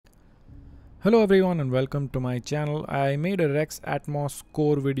Hello everyone and welcome to my channel. I made a Rex Atmos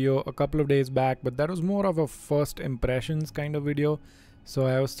core video a couple of days back, but that was more of a first impressions kind of video. So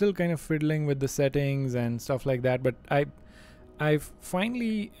I was still kind of fiddling with the settings and stuff like that, but I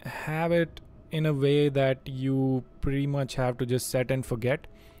finally have it in a way that you pretty much have to just set and forget.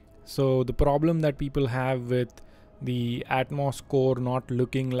 So the problem that people have with the Atmos core not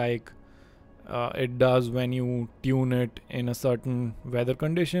looking like it does when you tune it in a certain weather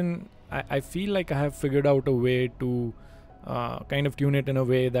condition, I feel like I have figured out a way to kind of tune it in a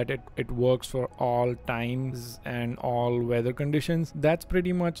way that it works for all times and all weather conditions. That's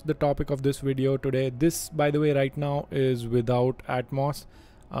pretty much the topic of this video today. This, by the way, right now is without Atmos.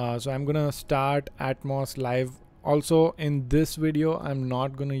 So I'm gonna start Atmos live. Also in this video, I'm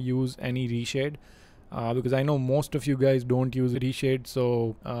not gonna use any reshade. Because I know most of you guys don't use reshade,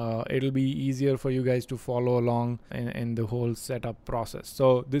 so it'll be easier for you guys to follow along in the whole setup process.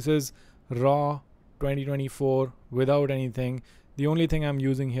 So this is raw 2024 without anything. The only thing I'm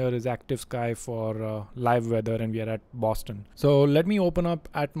using here is Active Sky for live weather, and we are at Boston. So let me open up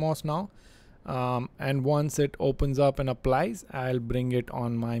Atmos now, and once it opens up and applies, I'll bring it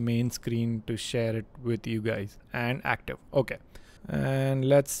on my main screen to share it with you guys. And active. Okay. And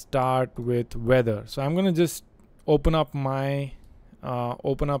let's start with weather. So I'm gonna just open up my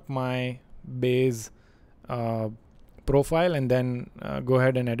base profile and then go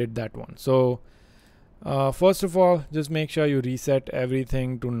ahead and edit that one. So first of all, just make sure you reset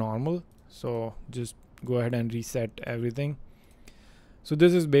everything to normal. So just go ahead and reset everything. So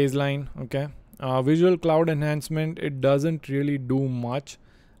this is baseline. Okay. Visual cloud enhancement, it doesn't really do much,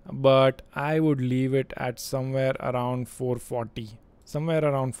 but I would leave it at somewhere around 440.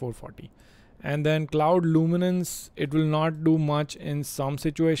 And then cloud luminance, it will not do much in some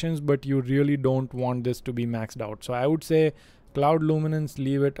situations, but you really don't want this to be maxed out. So I would say cloud luminance,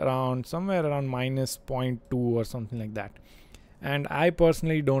 leave it around somewhere around -0.2 or something like that. And I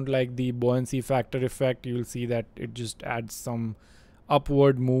personally don't like the buoyancy factor effect. You'll see that it just adds some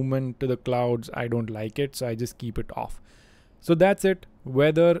upward movement to the clouds. I don't like it, so I just keep it off. So that's it.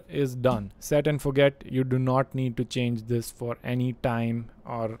 Weather is done. Set and forget. You do not need to change this for any time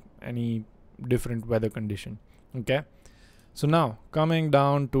or any different weather condition. Okay. So now coming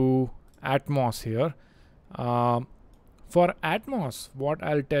down to Atmos here. For Atmos, what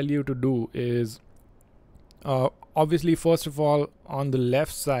I'll tell you to do is obviously, first of all, on the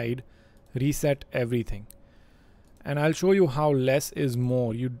left side, reset everything. And I'll show you how less is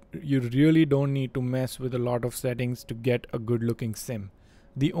more. You really don't need to mess with a lot of settings to get a good looking sim.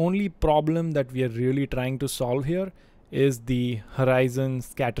 The only problem that we are really trying to solve here is the Ryzen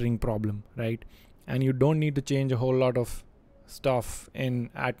scattering problem, right? And you don't need to change a whole lot of stuff in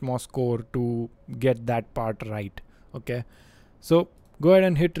Atmos core to get that part right. Okay. So go ahead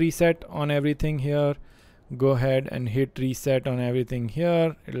and hit reset on everything here. Go ahead and hit reset on everything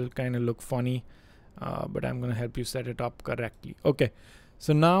here. It'll kind of look funny. But I'm going to help you set it up correctly. Okay,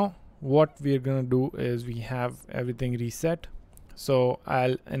 so now what we're going to do is we have everything reset. So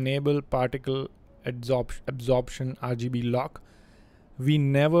I'll enable particle absorption RGB lock. We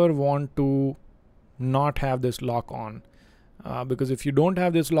never want to not have this lock on, because if you don't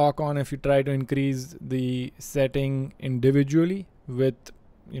have this lock on, if you try to increase the setting individually with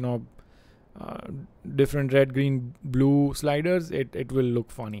different red, green, blue sliders, it will look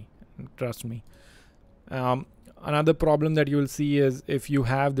funny, trust me. Another problem that you will see is if you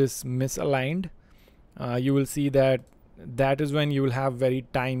have this misaligned, you will see that is when you will have very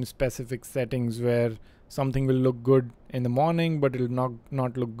time specific settings where something will look good in the morning, but it will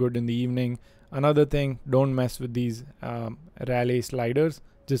not look good in the evening. Another thing, don't mess with these Raleigh sliders.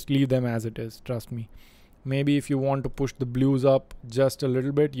 Just leave them as it is, trust me. Maybe if you want to push the blues up just a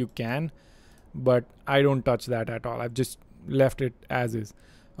little bit, you can, but I don't touch that at all. I've just left it as is.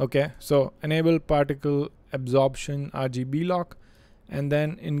 Okay, so enable particle absorption RGB lock, and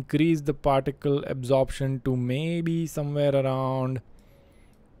then increase the particle absorption to maybe somewhere around,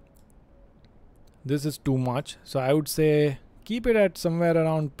 this is too much, so I would say keep it at somewhere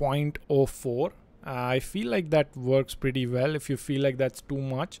around 0.04. I feel like that works pretty well. If you feel like that's too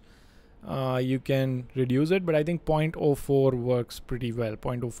much, you can reduce it, but I think 0.04 works pretty well,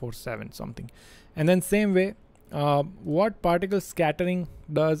 0.047 something. And then same way, what particle scattering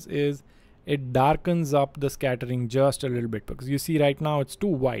does is it darkens up the scattering just a little bit, because you see right now it's too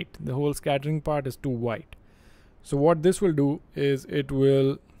white. The whole scattering part is too white. So what this will do is it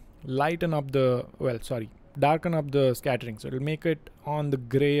will lighten up darken up the scattering. So it'll make it on the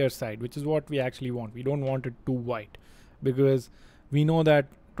grayer side, which is what we actually want. We don't want it too white, because we know that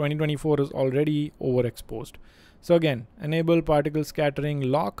 2024 is already overexposed. So again, enable particle scattering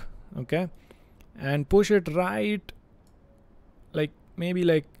lock. Okay. and push it right, like maybe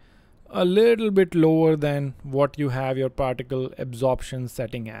like a little bit lower than what you have your particle absorption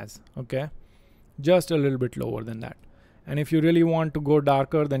setting as. Okay, just a little bit lower than that. And if you really want to go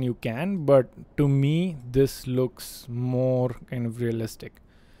darker, then you can, but to me this looks more kind of realistic.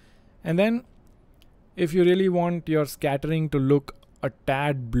 And then if you really want your scattering to look a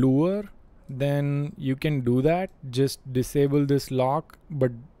tad bluer, then you can do that. Just disable this lock,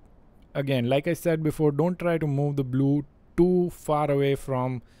 but again, like I said before, don't try to move the blue too far away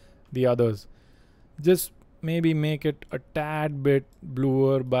from the others. Just maybe make it a tad bit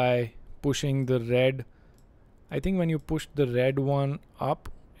bluer by pushing the red. I think when you push the red one up,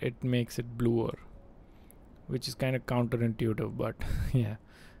 it makes it bluer, which is kind of counterintuitive, but yeah,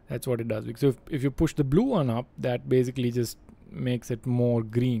 that's what it does. Because if you push the blue one up, that basically just makes it more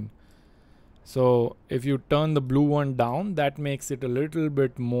green. So if you turn the blue one down, that makes it a little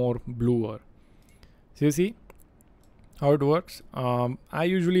bit more bluer. So you see how it works. I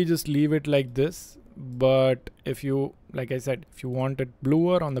usually just leave it like this, but if you, like I said, if you want it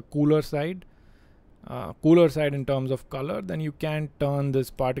bluer on the cooler side in terms of color, then you can turn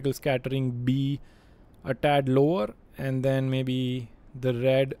this particle scattering B a tad lower, and then maybe the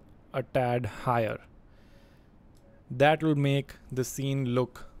red a tad higher. That will make the scene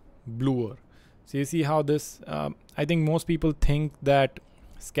look bluer. So you see how this, I think most people think that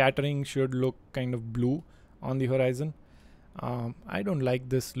scattering should look kind of blue on the horizon. I don't like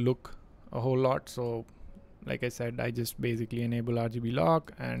this look a whole lot, so like I said, I just basically enable RGB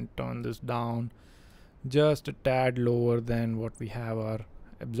lock and turn this down just a tad lower than what we have our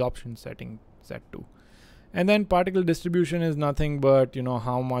absorption setting set to. And then particle distribution is nothing but, you know,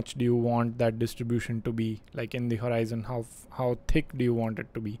 how much do you want that distribution to be, like in the horizon, how thick do you want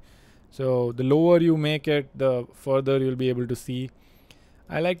it to be. So the lower you make it, the further you'll be able to see.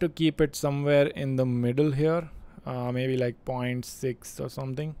 I like to keep it somewhere in the middle here, maybe like 0.6 or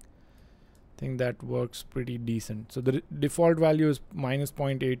something. I think that works pretty decent. So the default value is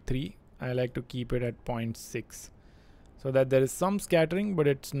 -0.83. I like to keep it at 0.6, so that there is some scattering, but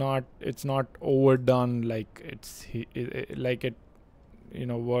it's not overdone, like like it you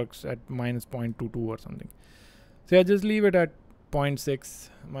know works at -0.22 or something. So yeah, just leave it at 0.6,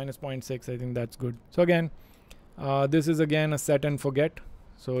 -0.6. I think that's good. So again, this is again a set and forget,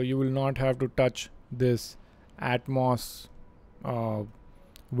 so you will not have to touch this Atmos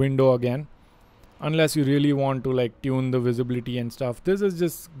window again, unless you really want to like tune the visibility and stuff. This is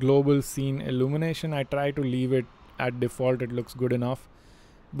just global scene illumination. I try to leave it at default, it looks good enough.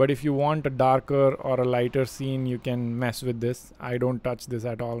 But if you want a darker or a lighter scene, you can mess with this. I don't touch this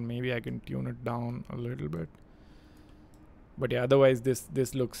at all. Maybe I can tune it down a little bit. But yeah, otherwise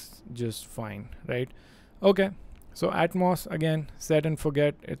this looks just fine, right? Okay, so Atmos, again, set and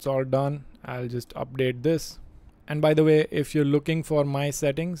forget, it's all done. I'll just update this. And by the way, if you're looking for my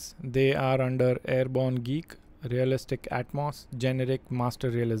settings, they are under Airborne Geek, Realistic Atmos, Generic, Master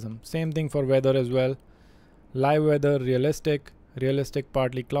Realism. Same thing for weather as well. Live weather, realistic, realistic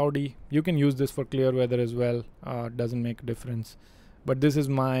partly cloudy. You can use this for clear weather as well. Doesn't make a difference. But this is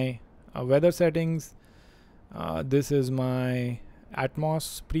my weather settings. This is my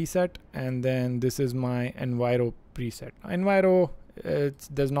Atmos preset, and then this is my Enviro preset. Enviro,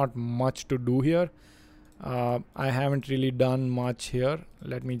 there's not much to do here. I haven't really done much here.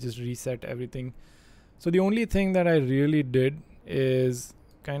 Let me just reset everything. So the only thing that I really did is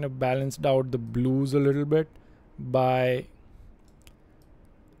kind of balanced out the blues a little bit by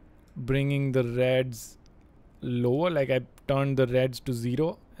bringing the reds lower. Like I turned the reds to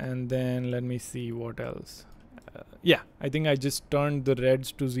 0, and then let me see what else. Yeah, I think I just turned the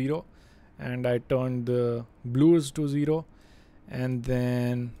reds to 0, and I turned the blues to 0. And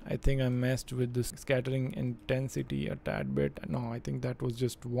then I think I messed with the scattering intensity a tad bit. No, I think that was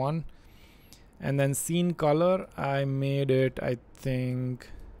just 1. And then scene color, I made it, I think,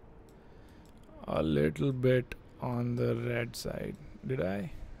 a little bit on the red side. Did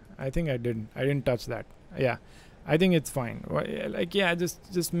I? I think I didn't. I didn't touch that. Yeah, I think it's fine. Like, yeah,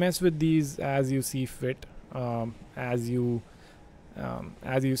 just mess with these as you see fit. As you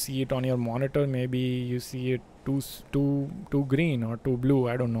see it on your monitor, maybe you see it too green or too blue,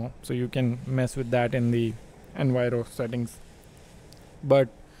 I don't know, so you can mess with that in the Enviro settings. But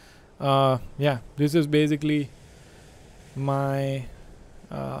yeah, this is basically my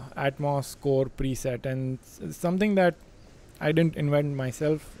Atmos core preset, and something that I didn't invent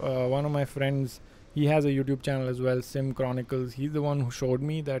myself. One of my friends, he has a YouTube channel as well, Sim Chronicles. He's the one who showed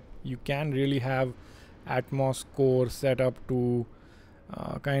me that you can really have Atmos core set up to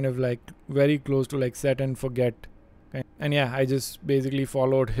kind of like very close to like set and forget. And yeah, I just basically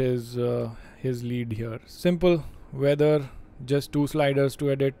followed his lead here. Simple. Weather, just 2 sliders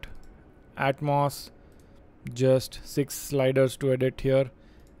to edit. Atmos, just 6 sliders to edit here.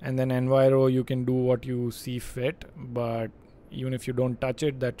 And then Enviro, you can do what you see fit, but even if you don't touch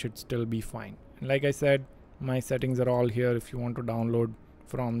it, that should still be fine. And like I said, my settings are all here if you want to download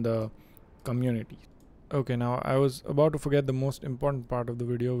from the community. Okay, now I was about to forget the most important part of the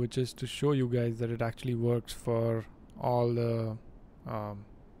video, which is to show you guys that it actually works for all the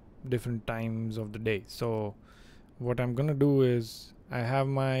different times of the day. So what I'm gonna do is, I have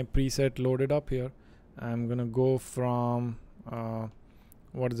my preset loaded up here. I'm gonna go from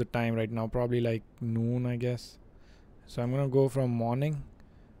what is the time right now? Probably like noon, I guess. So I'm gonna go from morning.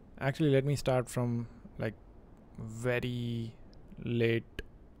 Actually, let me start from like very late,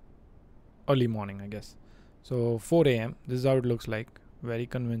 early morning, I guess. So 4 a.m. This is how it looks like. Very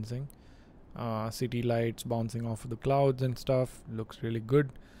convincing. City lights bouncing off of the clouds and stuff. Looks really good.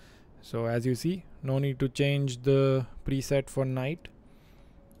 So as you see, no need to change the preset for night.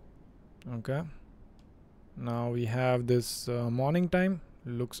 Okay. Now we have this morning time.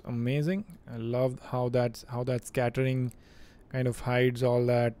 Looks amazing. I love how that scattering kind of hides all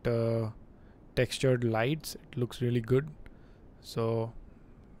that textured lights. It looks really good. So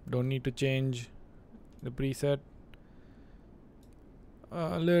don't need to change the preset.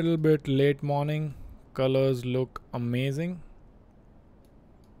 A little bit late morning. Colors look amazing.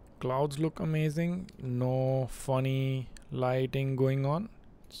 Clouds look amazing. No funny lighting going on.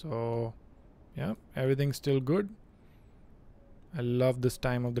 So yeah, everything's still good. I love this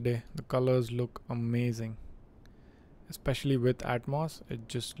time of the day. The colors look amazing, especially with Atmos. It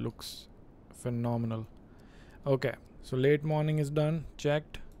just looks phenomenal. Okay, so late morning is done,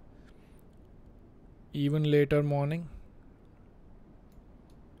 checked. Even later morning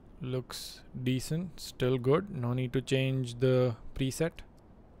looks decent, still good. No need to change the preset.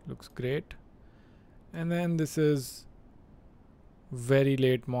 Looks great. And then this is very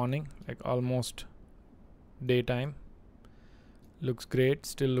late morning, like almost daytime. Looks great,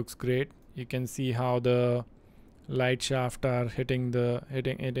 still looks great. You can see how the light shaft are hitting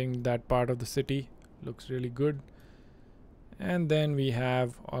that part of the city. Looks really good. And then we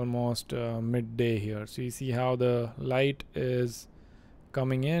have almost midday here. So you see how the light is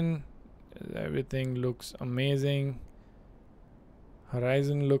coming in. Everything looks amazing.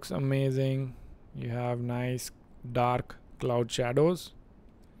 Horizon looks amazing. You have nice dark cloud shadows.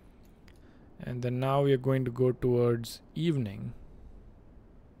 And then now we are going to go towards evening.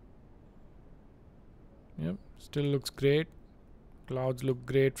 Yep, still looks great. Clouds look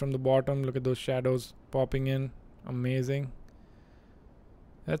great from the bottom. Look at those shadows popping in. Amazing.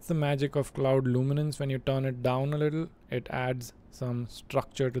 That's the magic of cloud luminance. When you turn it down a little, it adds some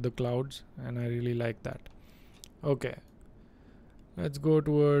structure to the clouds, and I really like that. Okay, let's go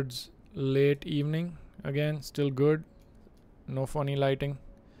towards late evening. Again, still good. No funny lighting.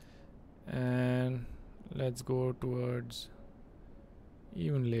 And let's go towards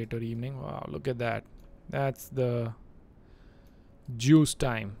even later evening. Wow, look at that. That's the juice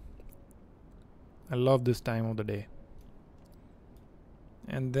time. I love this time of the day.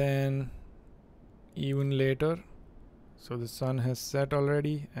 And then even later, so the sun has set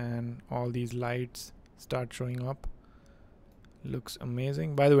already and all these lights start showing up. Looks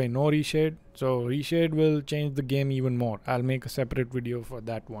amazing. By the way, no reshade. So reshade will change the game even more. I'll make a separate video for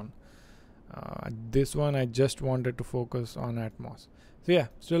that one. This one I just wanted to focus on Atmos. So yeah,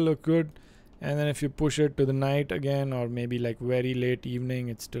 still look good. And then if you push it to the night again, or maybe like very late evening,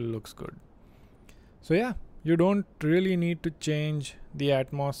 it still looks good. So yeah, you don't really need to change the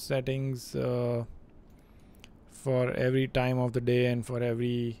Atmos settings for every time of the day and for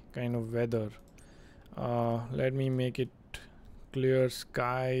every kind of weather. Let me make it clear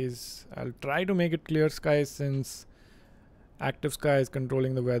skies. I'll try to make it clear skies since active sky is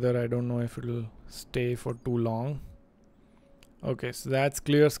controlling the weather. I don't know if it'll stay for too long. Okay, so that's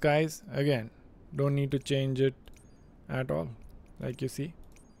clear skies. Again, don't need to change it at all, like you see.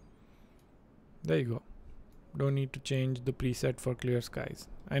 There you go. Don't need to change the preset for clear skies.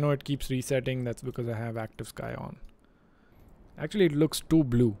 I know it keeps resetting. That's because I have active sky on. Actually, it looks too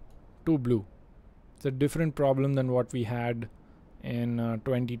blue. Too blue. It's a different problem than what we had in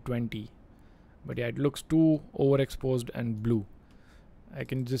 2020. But yeah, it looks too overexposed and blue. I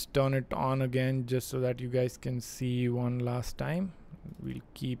can just turn it on again just so that you guys can see one last time. We'll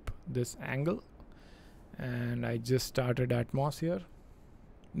keep this angle. And I just started Atmos here.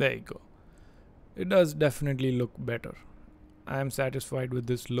 There you go. It does definitely look better. I am satisfied with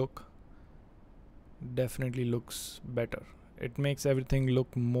this look. Definitely looks better. It makes everything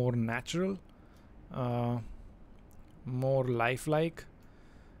look more natural. more lifelike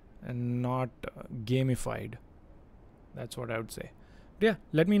and not gamified. That's what I would say. Yeah,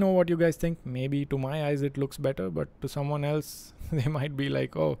 let me know what you guys think. Maybe to my eyes it looks better, but to someone else they might be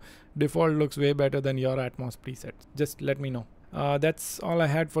like, oh, default looks way better than your Atmos preset. Just let me know. That's all I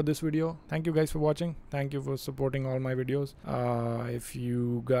had for this video. Thank you guys for watching. Thank you for supporting all my videos. If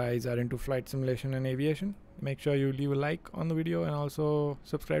you guys are into flight simulation and aviation, make sure you leave a like on the video and also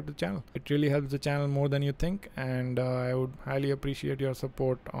subscribe to the channel. It really helps the channel more than you think, and I would highly appreciate your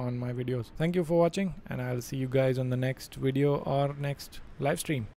support on my videos. Thank you for watching, and I'll see you guys on the next video or next live stream.